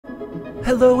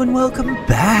Hello and welcome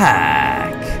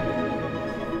back!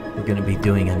 We're gonna be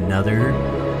doing another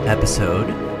episode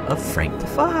of Frank the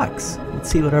Fox. Let's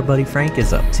see what our buddy Frank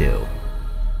is up to.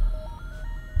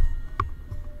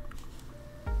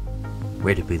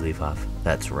 Where did we leave off?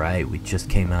 That's right, we just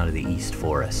came out of the East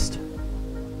Forest.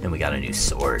 And we got a new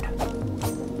sword.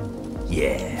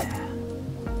 Yeah!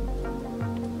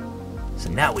 So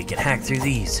now we can hack through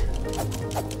these.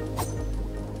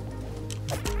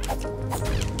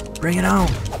 Bring it on!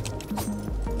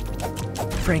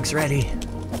 Frank's ready.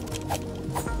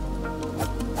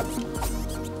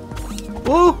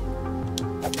 Woo!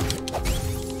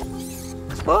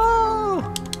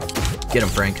 Whoa! Get him,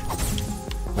 Frank.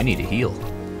 We need to heal.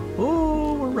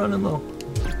 Oh, we're running low.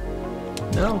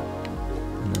 No.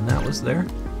 And then that was there.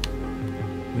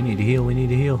 We need to heal, we need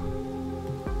to heal.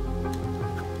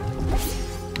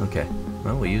 Okay.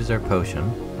 Well, we used our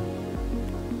potion.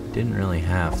 Didn't really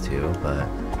have to, but...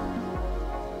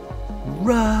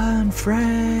 Run,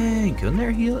 Frank! Couldn't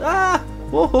there heal? Ah!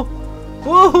 Whoa!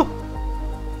 Whoa!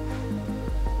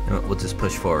 No, we'll just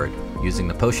push forward. Using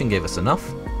the potion gave us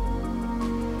enough.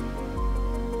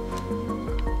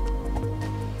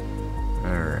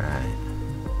 Alright.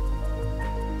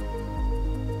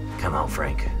 Come on,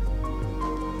 Frank.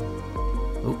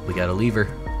 Oh, we got a lever.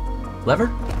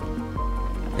 Lever?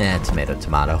 Tomato,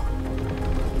 tomato.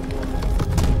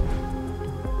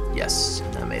 Yes,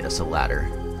 that made us a ladder.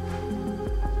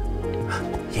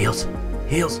 Heals!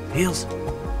 Heals! Heals!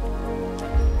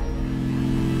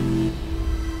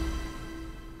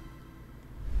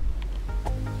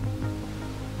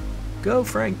 Go,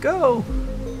 Frank, go!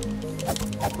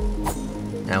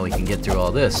 Now we can get through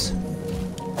all this.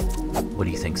 What do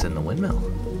you think's in the windmill?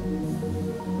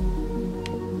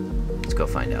 Let's go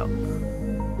find out.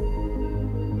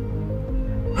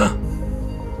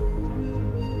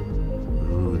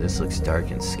 Ooh, this looks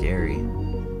dark and scary.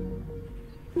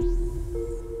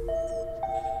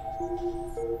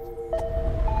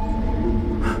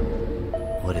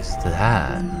 What is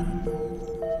that?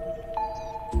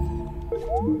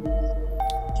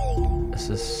 This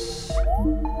is...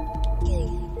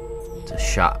 It's a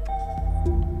shop.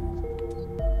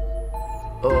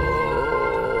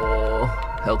 Oh!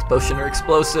 Health potion or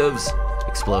explosives?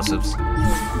 Explosives.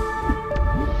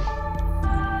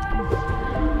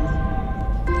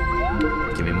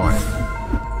 Give me more.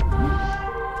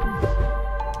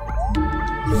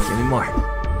 Give me more.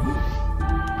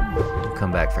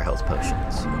 Come back for health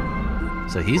potions.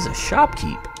 So he's a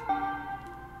shopkeep.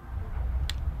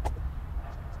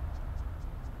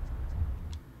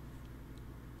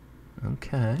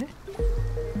 Okay.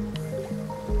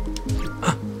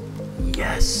 Ah,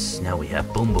 yes, now we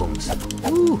have boom booms.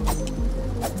 Woo!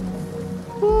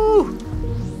 Woo!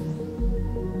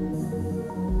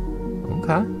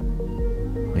 Okay.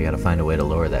 We gotta find a way to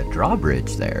lower that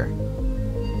drawbridge there.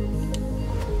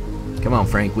 Come on,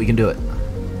 Frank, we can do it.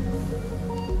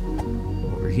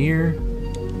 Over here.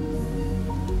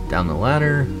 Down the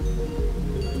ladder.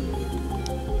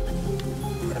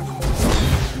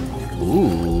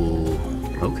 Ooh.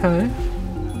 Okay.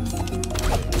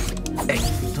 Hey,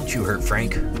 don't you hurt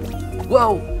Frank.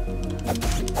 Whoa!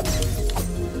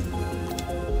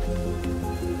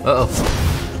 Uh-oh.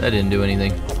 That didn't do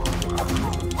anything.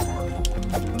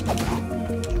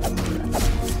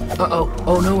 Uh-oh.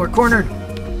 Oh no, we're cornered.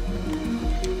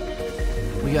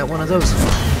 We got one of those.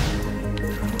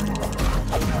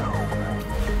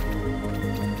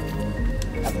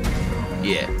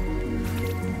 Yeah.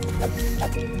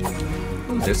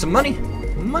 Ooh, there's some money.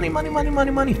 Money, money, money,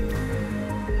 money, money.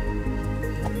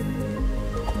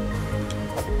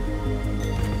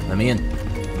 Let me in.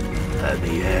 Let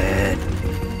me in.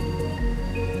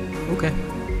 Okay.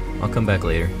 I'll come back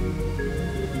later.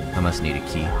 I must need a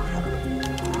key.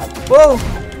 Whoa!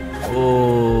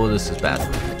 Oh, this is bad.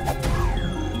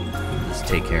 Let's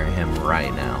take care of him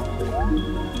right now.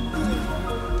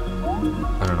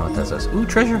 I don't know what that says. Ooh,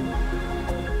 treasure!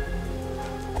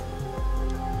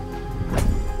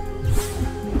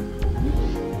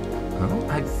 Oh,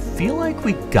 I feel like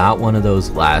we got one of those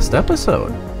last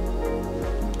episode.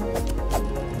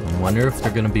 I wonder if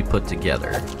they're gonna be put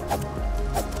together.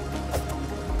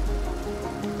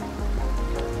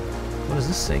 What does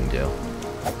this thing do?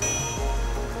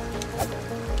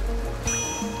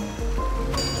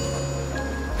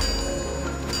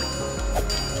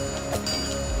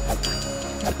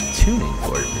 Tuning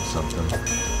fork or something.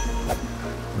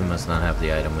 We must not have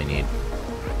the item we need.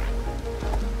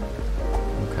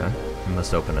 Okay. We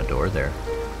must open a door there.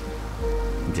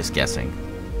 I'm just guessing.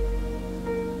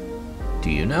 Do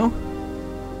you know?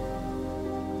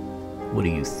 What do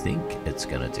you think it's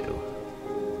gonna do?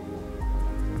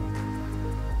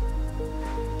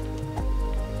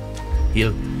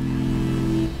 Heal.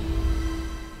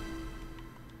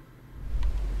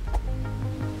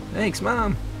 Thanks,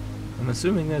 Mom. I'm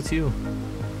assuming that's you.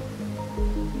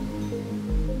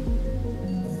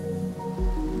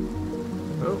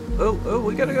 Oh,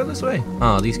 we gotta go this way.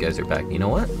 Oh, these guys are back. You know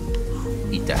what?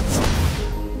 Eat that.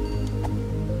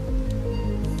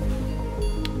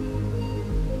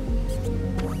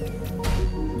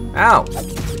 Ow!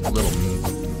 Little...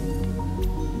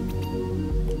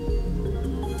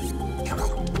 Come on.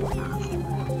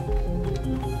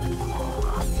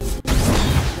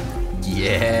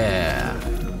 Yeah!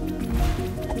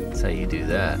 That's how you do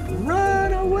that.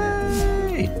 Run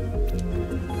away!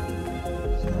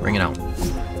 Bring it out.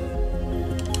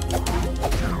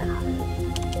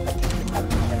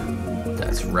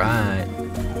 That's right.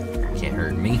 Can't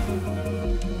hurt me.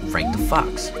 Frank the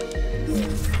Fox.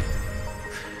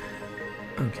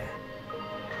 Okay.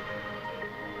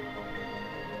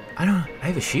 I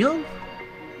have a shield?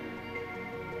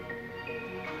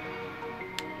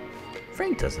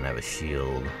 Frank doesn't have a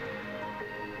shield.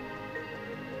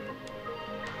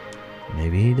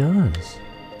 Maybe he does.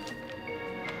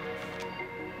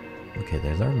 Okay,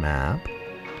 there's our map.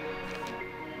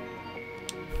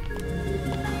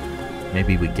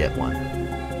 Maybe we get one.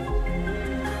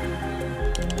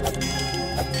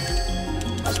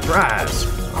 Surprise!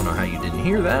 I don't know how you didn't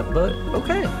hear that, but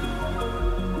okay.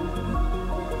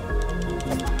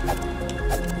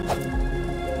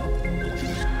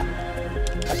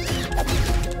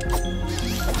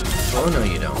 Oh, no,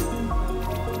 you don't.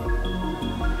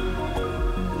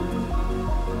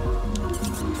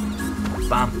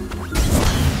 Bomb.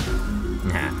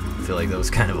 Nah, I feel like that was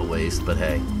kind of a waste, but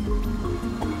hey.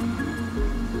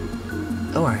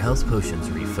 Oh, our health potions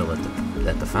refill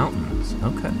at the fountains.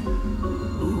 Okay.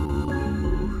 Ooh.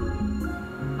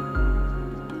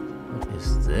 What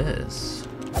is this?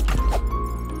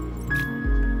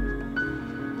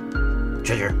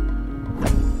 Treasure.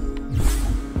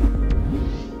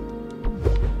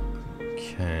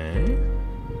 Okay.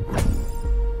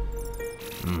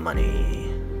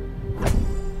 Money.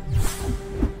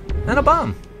 And a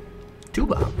bomb. 2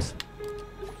 bombs.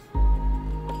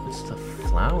 What's the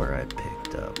flower I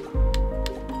picked up?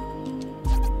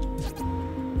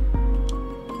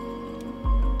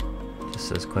 Just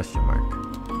says question mark.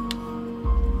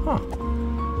 Huh.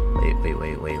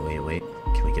 Wait.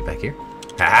 Can we get back here?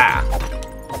 Ha!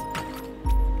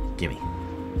 Gimme.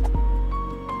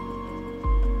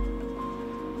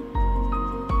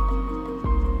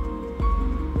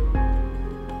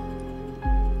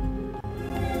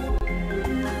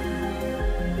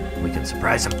 We can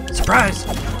surprise him. Surprise!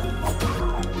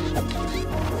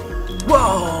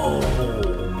 Whoa!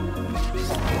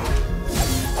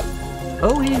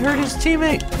 Oh, he hurt his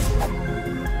teammate.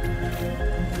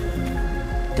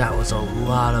 That was a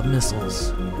lot of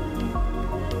missiles.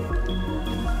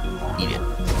 Eat it.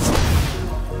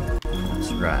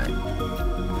 That's right.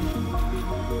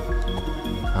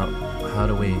 How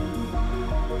do we... Yeah,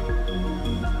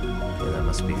 that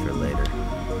must be for later.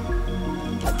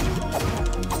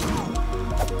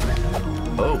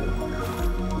 Oh.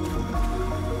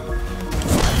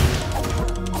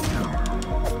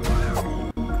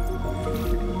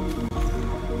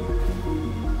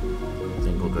 I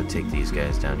think we'll go take these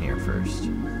guys down here first.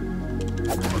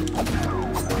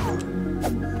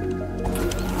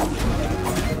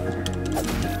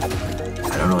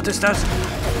 I don't know what this does.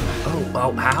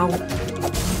 Oh, how?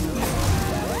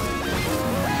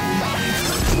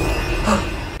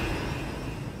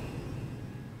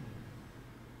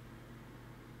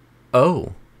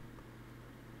 Oh.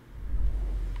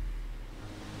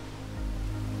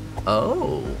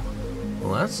 Oh.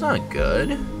 Well, that's not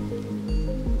good.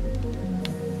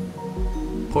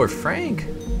 Poor Frank.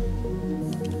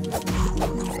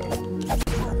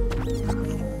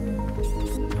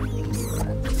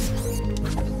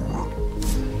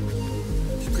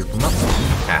 Just group them up.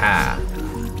 Haha.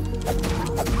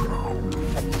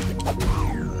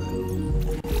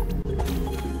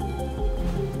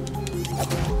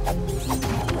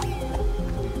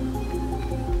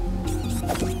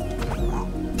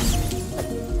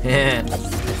 Yeah.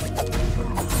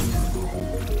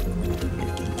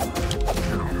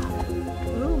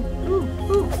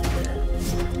 Ooh.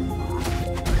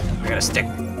 I got a stick.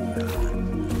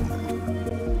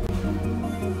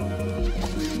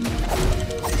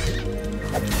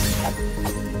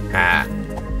 Ha.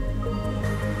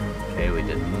 Okay, we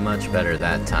did much better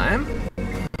that time.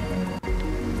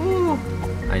 Ooh.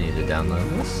 I need to download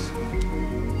this.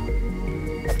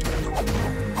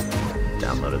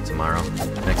 Download it tomorrow.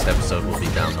 Next episode will be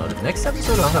downloaded. Next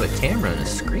episode I'll have a camera and a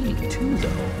screen too, though.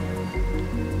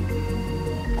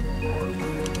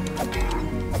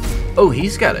 Oh,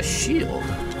 he's got a shield.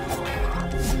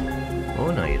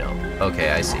 Oh, no, you don't.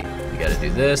 Okay, I see. We gotta do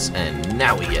this, and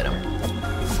now we get him.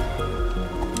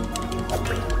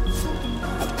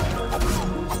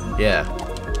 Yeah.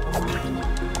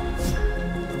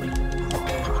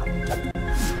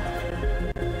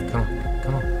 Come on,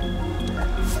 come on.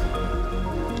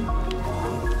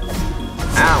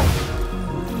 Ow!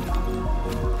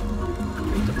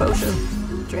 Drink the potion.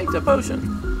 Drink the potion.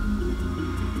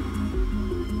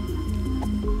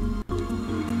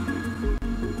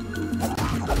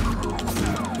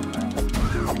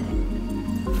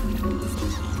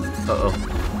 Uh-oh.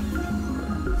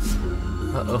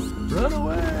 Uh-oh. Run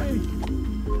away!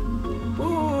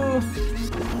 Ooh.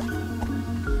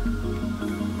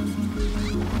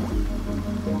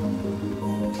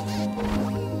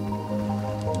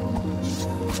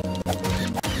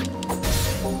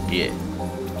 Yeah.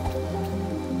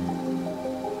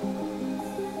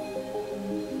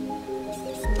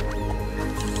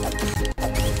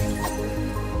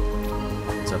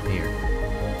 What's up here?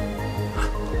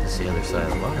 That's the other side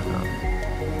of the water fountain.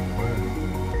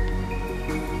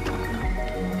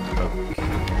 Okay.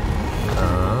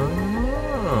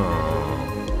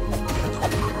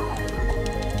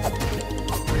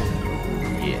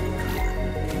 Yeah.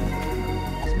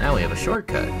 So now we have a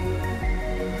shortcut.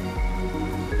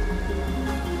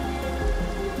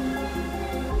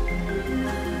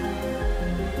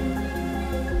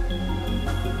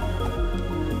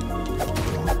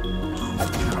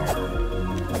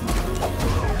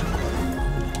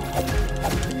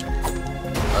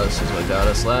 Oh, this is what got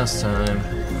us last time.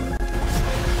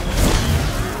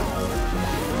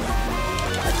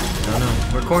 Oh no,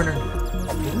 we're cornered.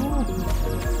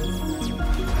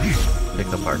 Pick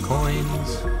up our coins.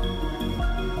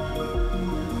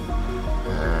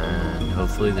 And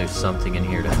hopefully there's something in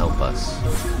here to help us.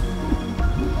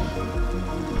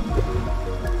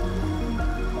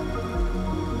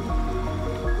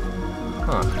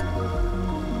 Huh.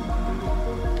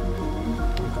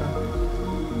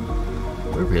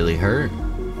 We're really hurt.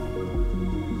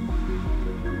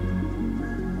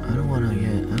 I don't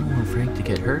want Frank to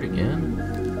get hurt again.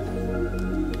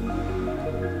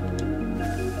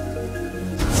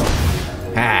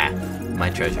 Ha! My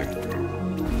treasure.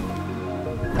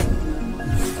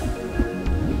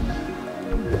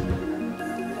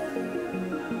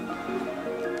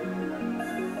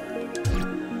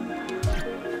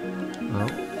 Well,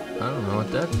 I don't know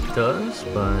what that does,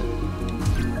 but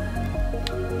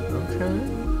okay.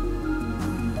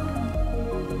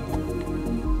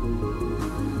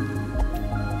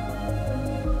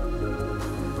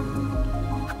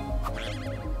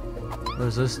 What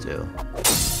does this do?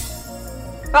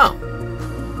 Oh!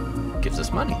 Gives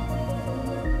us money.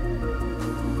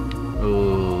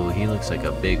 Oh, he looks like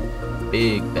a big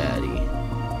baddie.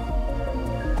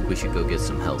 We should go get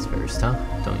some health first, huh?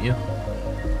 Don't you?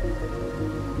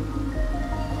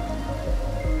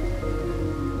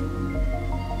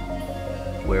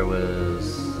 Where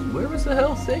was the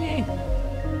health thingy?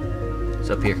 It's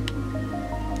up here.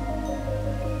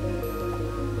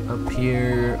 Up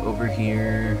here, over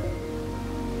here.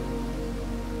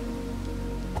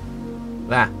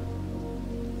 Ah.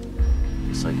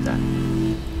 Just like that.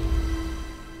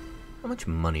 How much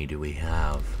money do we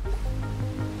have?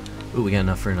 Ooh, we got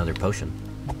enough for another potion.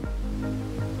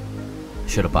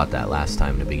 Should have bought that last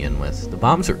time to begin with. The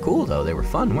bombs were cool though, they were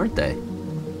fun, weren't they?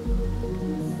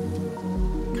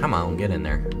 Come on, get in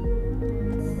there.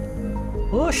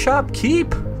 Oh, shopkeep!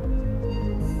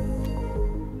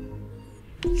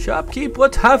 Shopkeep,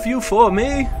 what have you for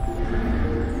me?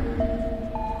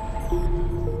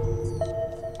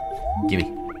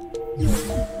 Gimme.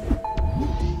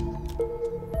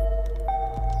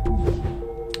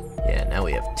 Yeah, now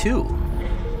we have 2.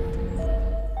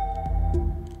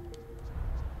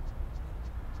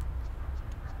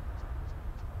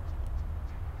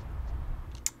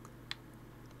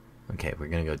 Okay, we're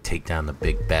gonna go take down the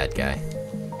big bad guy.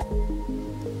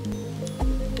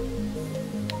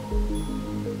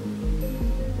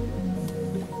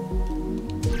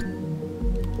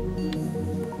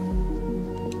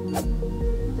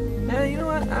 You know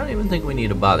what? I don't even think we need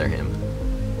to bother him.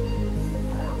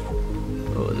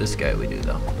 Oh, this guy we do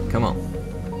though. Come on.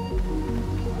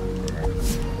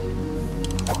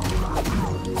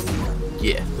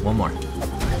 Yeah, one more.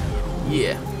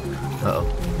 Yeah. Uh-oh.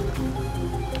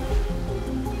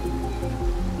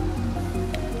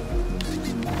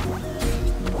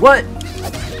 What?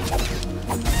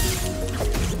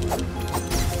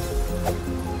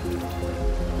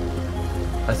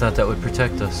 I thought that would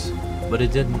protect us, but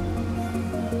it didn't.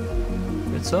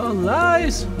 It's all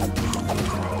lies.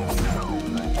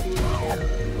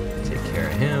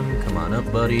 him. Come on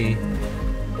up, buddy.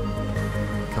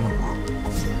 Come along.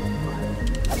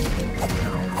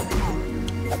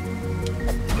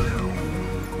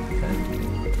 Okay.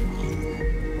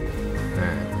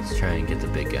 Alright, let's try and get the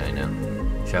big guy now.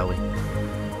 Shall we?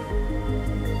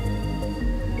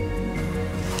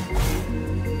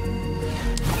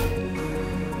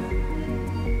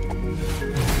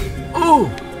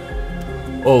 Oh!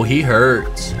 Oh, he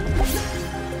hurts.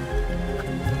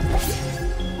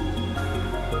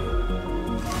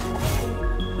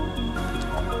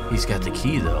 He's got the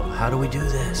key though. How do we do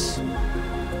this?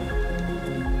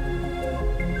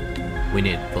 We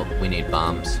need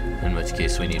bombs, in which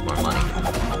case we need more money.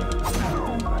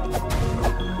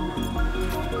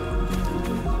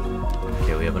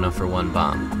 Okay, we have enough for one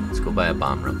bomb. Let's go buy a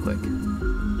bomb real quick.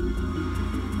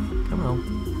 Come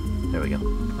on. There we go.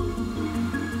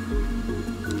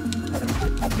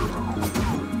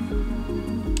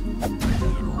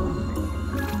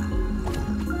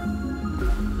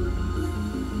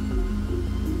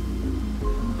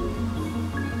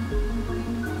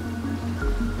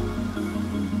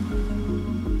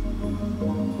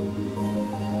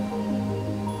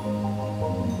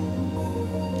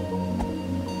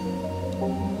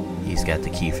 He's got the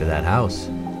key for that house.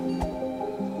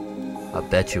 I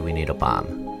bet you we need a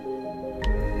bomb.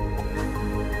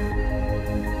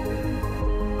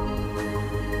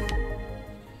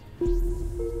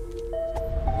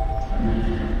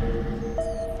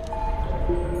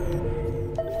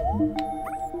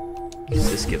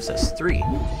 This gives us 3.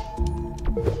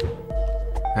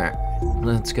 Alright,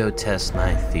 let's go test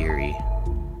my theory.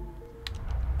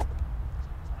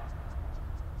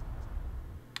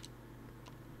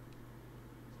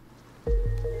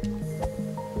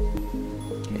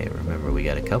 Okay, remember we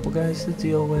got a couple guys to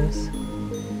deal with.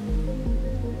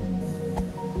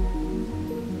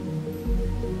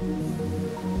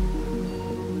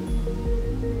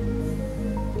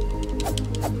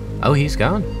 Oh, he's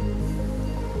gone.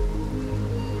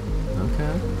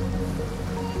 Okay.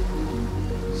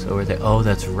 So are they? Oh,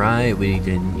 that's right. We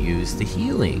didn't use the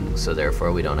healing, so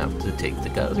therefore we don't have to take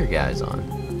the other guys on.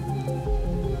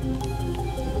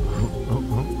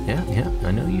 Oh, yeah.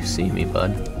 I know you see me,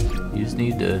 bud. You just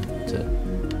need to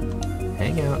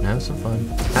hang out and have some fun.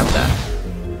 Have that.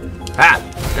 Ah!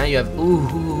 Now you have.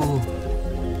 Ooh.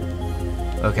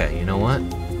 Okay, you know what?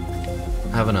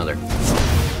 Have another.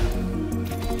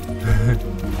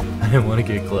 I didn't want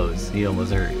to get close. He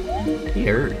almost hurt. He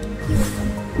hurt.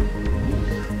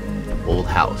 Old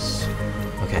house.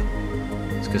 Okay.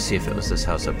 Let's go see if it was this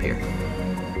house up here.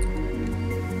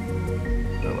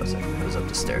 Where was it? It was up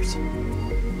the stairs.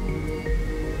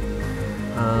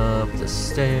 Up the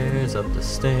stairs, up the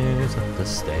stairs, up the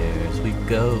stairs we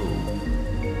go.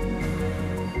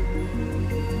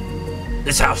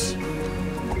 This house.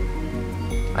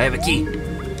 I have a key.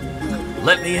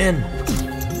 Let me in.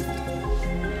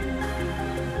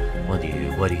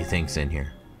 What do you think's in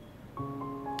here?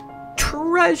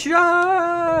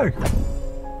 Treasure!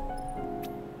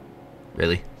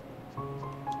 Really?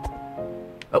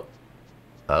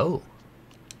 Oh.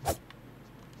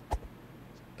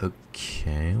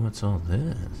 Okay, what's all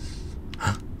this?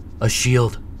 A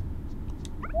shield.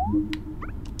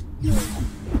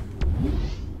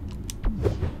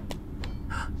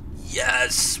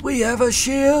 Yes, we have a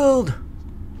shield.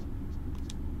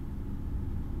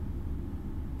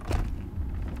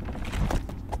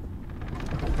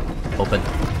 Open.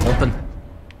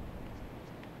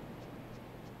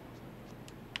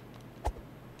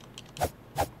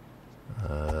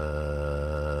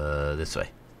 This way.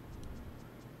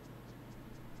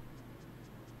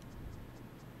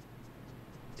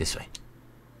 This way.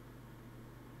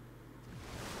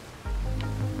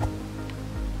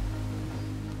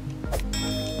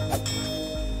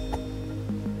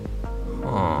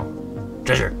 Oh.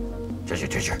 Treasure.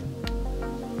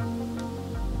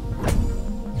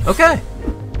 Okay.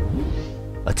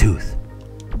 A tooth.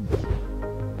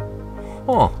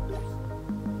 Oh.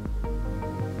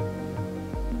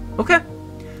 Okay.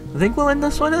 I think we'll end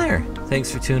this one there.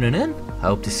 Thanks for tuning in. I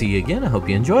hope to see you again. I hope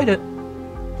you enjoyed it.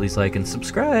 Please like and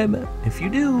subscribe. If you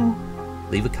do,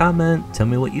 leave a comment. Tell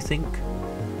me what you think.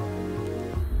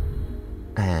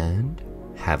 And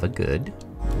have a good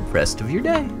rest of your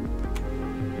day.